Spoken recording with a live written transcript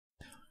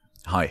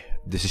Hi,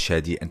 this is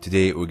Shadi, and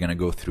today we're gonna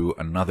go through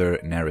another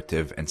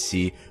narrative and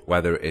see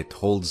whether it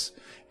holds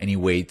any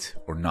weight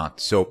or not.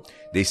 So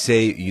they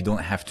say you don't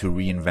have to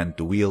reinvent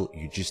the wheel,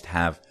 you just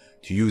have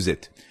to use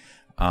it.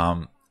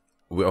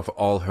 We have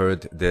all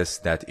heard this,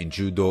 that in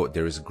judo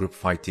there is grip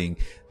fighting,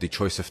 the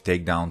choice of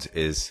takedowns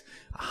is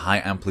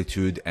high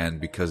amplitude, and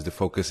because the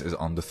focus is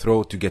on the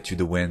throw to get you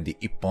the win, the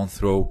ippon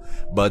throw.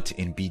 But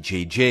in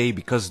BJJ,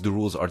 because the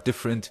rules are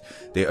different,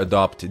 they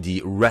adopt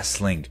the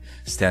wrestling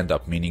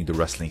stand-up, meaning the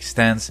wrestling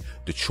stance,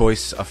 the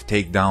choice of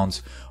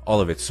takedowns, all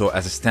of it. So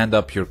as a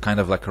stand-up, you're kind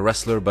of like a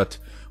wrestler, but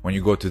when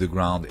you go to the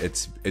ground,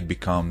 it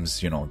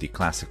becomes, you know, the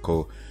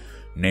classical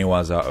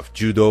newaza of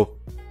judo,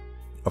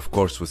 of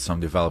course with some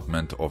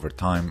development over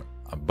time.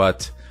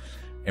 But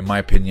in my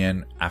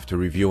opinion, after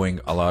reviewing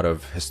a lot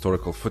of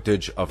historical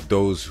footage of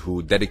those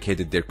who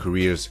dedicated their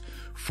careers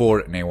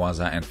for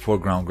newaza and for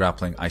ground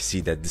grappling, I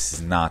see that this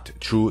is not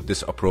true.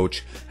 This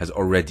approach has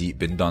already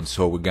been done.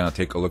 So we're gonna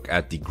take a look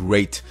at the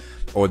great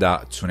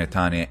Oda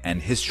Tsunetane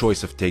and his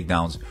choice of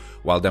takedowns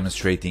while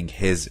demonstrating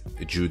his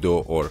judo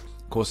or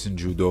kosen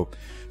judo.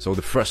 So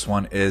the first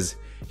one is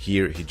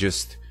here, he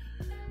just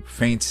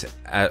feints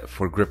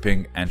for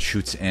gripping and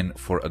shoots in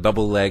for a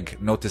double leg.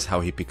 Notice how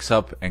he picks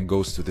up and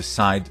goes to the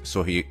side,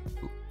 so he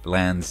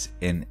lands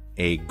in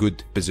a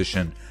good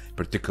position,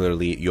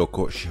 particularly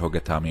Yoko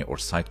Shihogatami or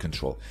side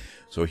control.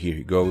 So here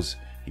he goes,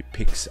 he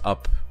picks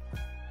up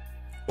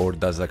or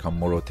does like a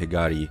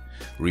morotegari,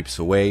 reaps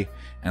away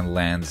and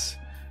lands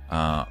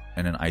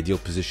in an ideal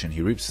position.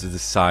 He reaps to the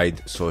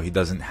side so he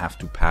doesn't have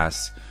to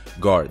pass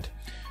guard.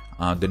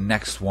 The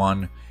next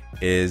one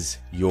is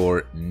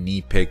your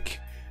knee pick.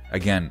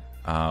 Again,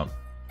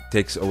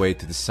 takes away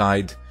to the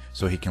side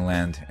so he can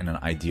land in an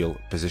ideal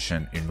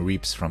position in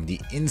reaps from the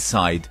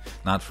inside,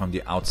 not from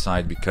the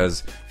outside,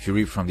 because if you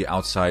reap from the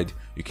outside,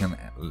 you can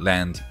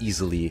land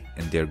easily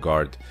in their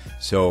guard.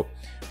 So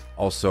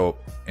also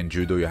in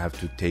judo, you have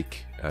to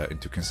take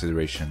into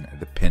consideration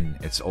the pin.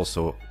 It's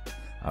also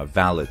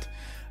valid.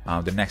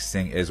 The next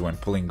thing is when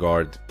pulling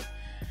guard.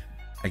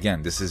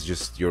 Again, this is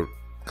just your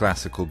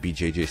classical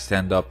BJJ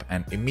stand-up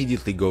and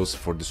immediately goes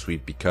for the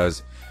sweep,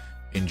 because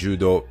in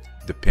judo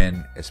the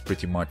pin is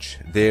pretty much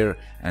there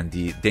and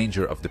the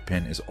danger of the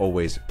pin is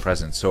always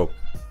present. So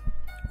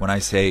when I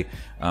say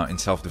in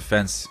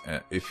self-defense,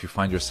 if you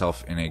find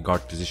yourself in a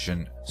guard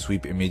position,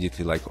 sweep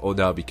immediately like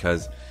Oda,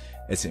 because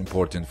it's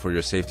important for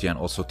your safety and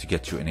also to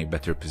get you in a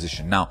better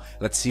position. Now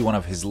let's see one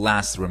of his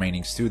last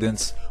remaining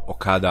students.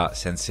 Okada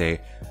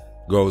sensei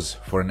goes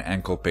for an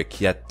ankle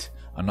pick, yet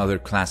another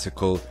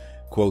classical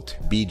quote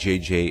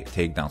BJJ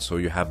takedown. So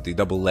you have the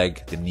double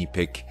leg, the knee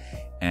pick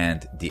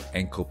and the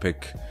ankle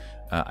pick.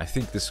 I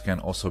think this can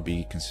also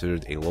be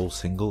considered a low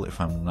single, if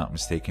I'm not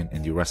mistaken,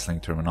 in the wrestling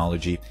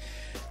terminology.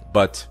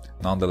 But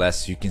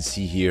nonetheless, you can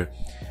see here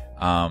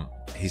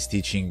he's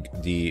teaching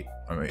the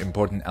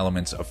important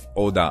elements of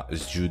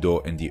Oda's judo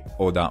in the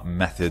Oda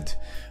method.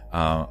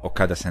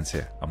 Okada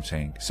sensei, I'm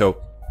saying.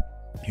 So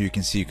here you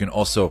can see you can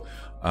also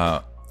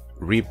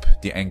reap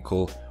the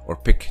ankle or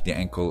pick the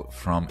ankle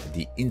from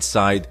the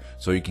inside,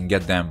 so you can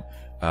get them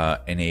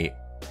in a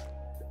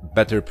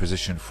better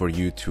position for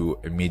you to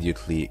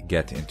immediately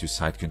get into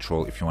side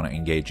control if you want to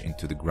engage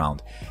into the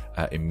ground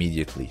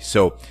immediately.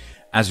 So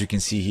as you can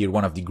see here,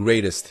 one of the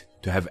greatest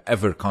to have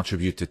ever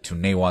contributed to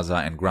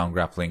newaza and ground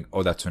grappling,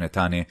 Oda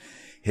Tsunetane,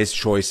 his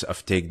choice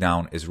of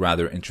takedown is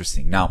rather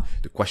interesting. Now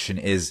the question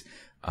is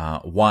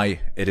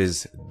why it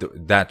is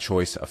that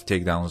choice of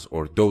takedowns,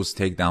 or those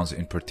takedowns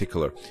in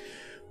particular.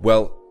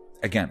 Well,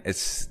 again,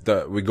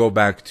 we go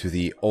back to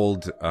the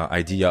old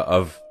idea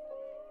of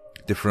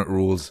different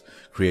rules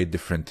create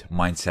different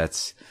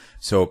mindsets.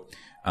 So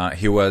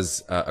he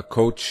was a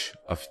coach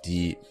of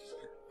the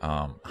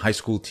high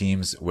school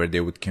teams where they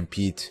would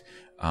compete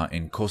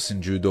in kosen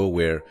judo,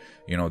 where,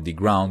 you know, the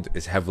ground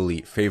is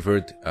heavily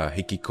favored.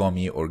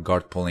 Hikikomi or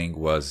guard pulling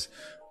was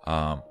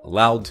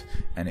allowed,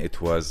 and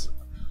it was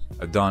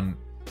done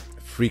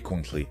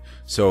frequently.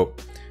 So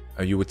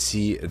you would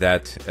see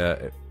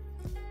that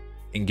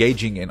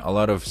engaging in a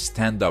lot of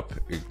stand-up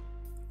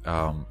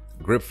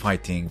grip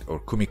fighting or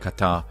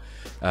kumikata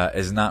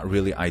is not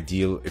really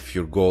ideal if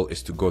your goal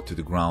is to go to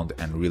the ground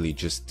and really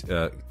just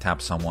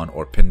tap someone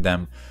or pin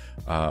them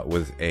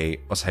with a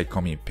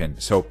osaikomi pin.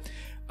 So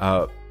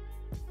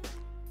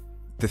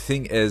the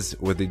thing is,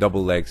 with the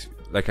double legs,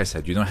 like I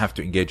said, you don't have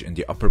to engage in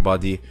the upper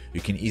body.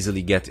 You can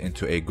easily get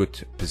into a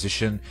good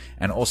position,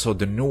 and also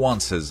the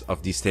nuances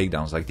of these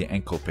takedowns, like the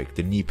ankle pick,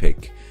 the knee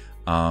pick,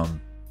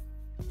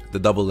 the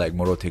double leg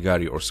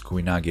morotegari or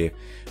sukuinage,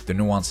 the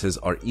nuances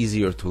are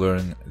easier to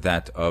learn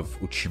that of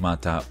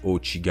uchimata,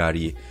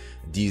 ochigari,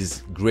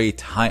 these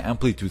great high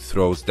amplitude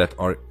throws that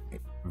are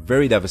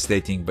very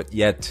devastating, but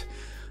yet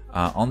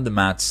on the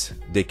mats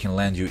they can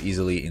land you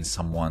easily in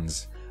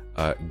someone's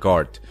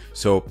guard.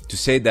 So to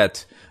say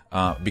that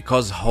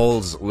because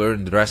Halls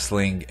learned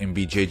wrestling in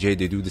BJJ,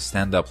 they do the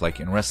stand-up like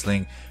in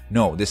wrestling,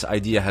 no, this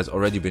idea has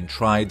already been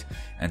tried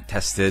and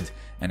tested,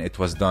 and it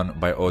was done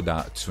by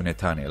Oda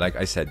Tsunetane. Like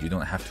I said, you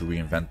don't have to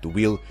reinvent the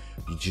wheel,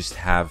 you just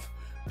have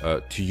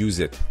to use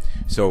it.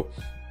 So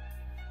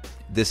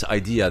this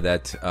idea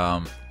that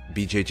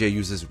BJJ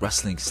uses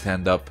wrestling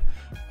stand-up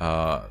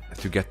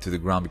to get to the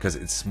ground because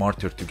it's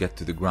smarter to get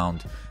to the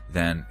ground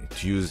than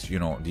to use, you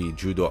know, the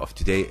judo of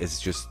today is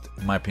just,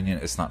 in my opinion,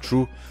 it's not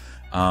true.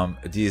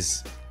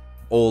 These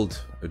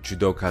old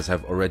judokas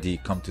have already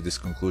come to this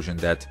conclusion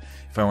that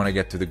if I want to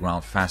get to the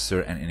ground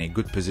faster and in a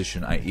good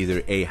position, I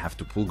either A, have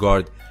to pull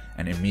guard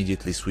and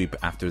immediately sweep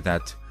after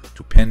that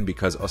to pin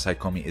because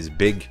osaikomi is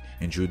big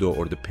in judo,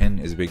 or the pin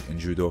is big in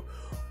judo,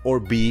 or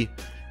B,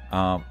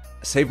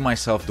 save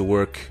myself the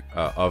work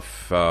of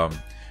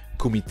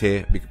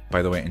kumite.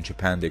 By the way, in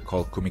Japan they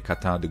call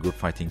kumikata, the group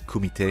fighting,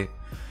 kumite.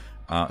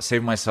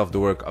 Save myself the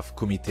work of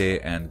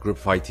kumite and group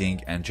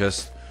fighting and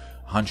just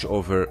hunch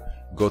over,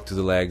 go to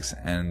the legs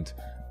and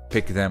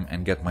pick them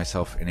and get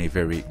myself in a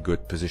very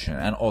good position.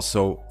 And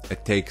also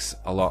it takes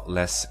a lot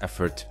less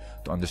effort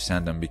to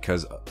understand them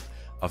because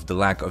of the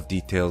lack of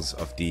details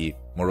of the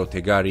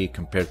morotegari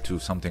compared to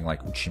something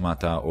like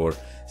uchimata or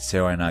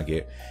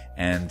seoinage.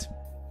 And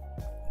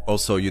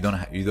also you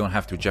don't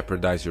have to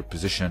jeopardize your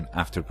position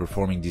after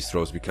performing these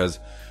throws, because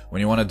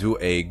when you want to do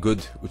a good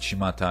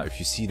uchimata, if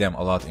you see them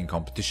a lot in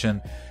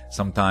competition,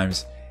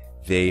 sometimes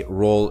they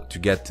roll to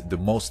get the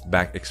most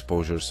back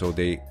exposure, so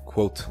they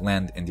quote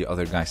land in the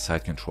other guy's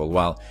side control,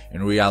 while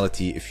in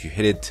reality if you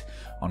hit it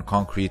on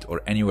concrete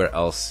or anywhere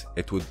else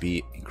it would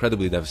be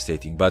incredibly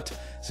devastating. But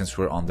since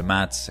we're on the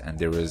mats and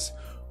there is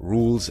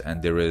rules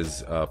and there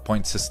is a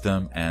point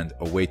system and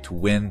a way to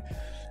win,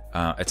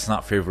 it's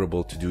not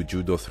favorable to do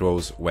judo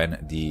throws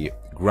when the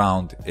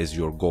ground is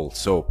your goal.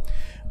 So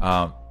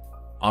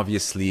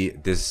obviously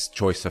this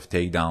choice of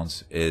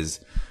takedowns is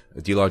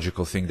the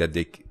logical thing that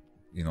they,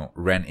 you know,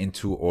 ran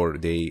into, or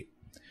they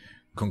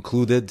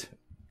concluded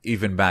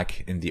even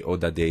back in the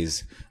Oda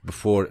days,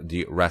 before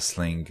the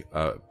wrestling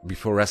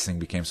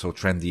became so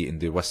trendy in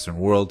the Western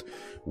world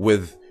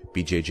with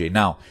BJJ.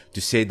 Now,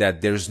 to say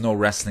that there's no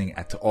wrestling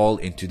at all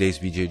in today's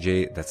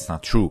BJJ, that's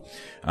not true.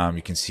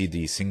 You can see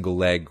the single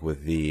leg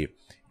with the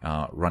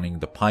running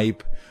the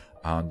pipe.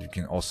 You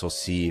can also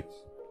see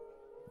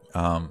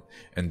and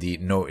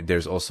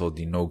there's also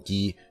the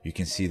no-gi. You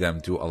can see them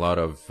do a lot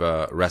of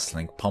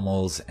wrestling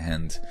pummels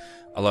and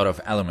a lot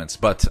of elements,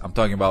 but I'm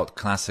talking about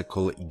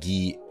classical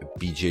gi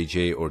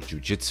BJJ or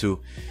jiu-jitsu,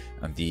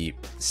 and the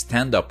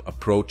stand-up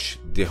approach,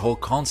 the whole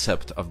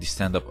concept of the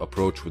stand-up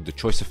approach with the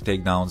choice of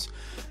takedowns,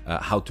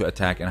 how to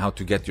attack and how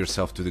to get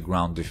yourself to the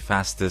ground the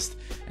fastest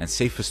and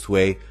safest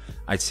way.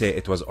 I'd say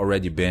it was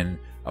already been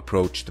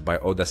approached by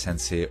Oda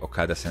sensei,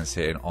 Okada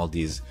sensei, and all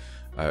these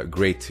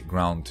great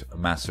ground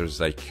masters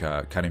like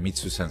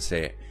Kanemitsu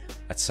sensei,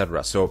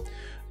 etc. So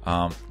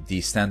the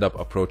stand-up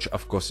approach,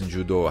 of course, in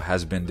judo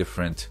has been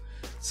different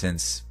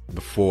since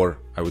before,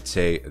 I would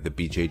say, the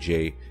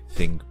BJJ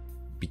thing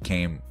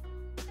became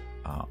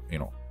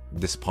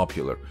this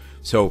popular.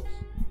 So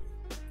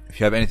if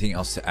you have anything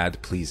else to add,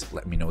 please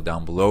let me know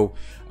down below.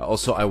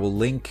 Also, I will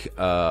link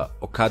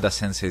Okada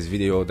sensei's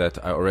video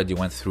that I already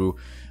went through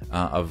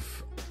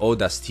of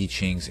Oda's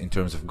teachings in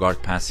terms of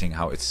guard passing,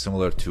 how it's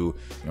similar to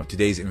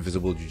today's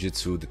invisible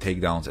jiu-jitsu, the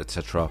takedowns,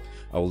 etc.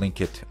 I will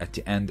link it at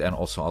the end, and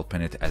also I'll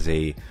pin it as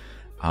a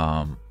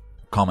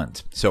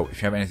comment. So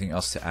if you have anything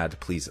else to add,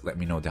 please let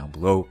me know down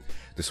below.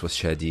 This was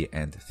Shadi,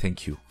 and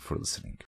thank you for listening.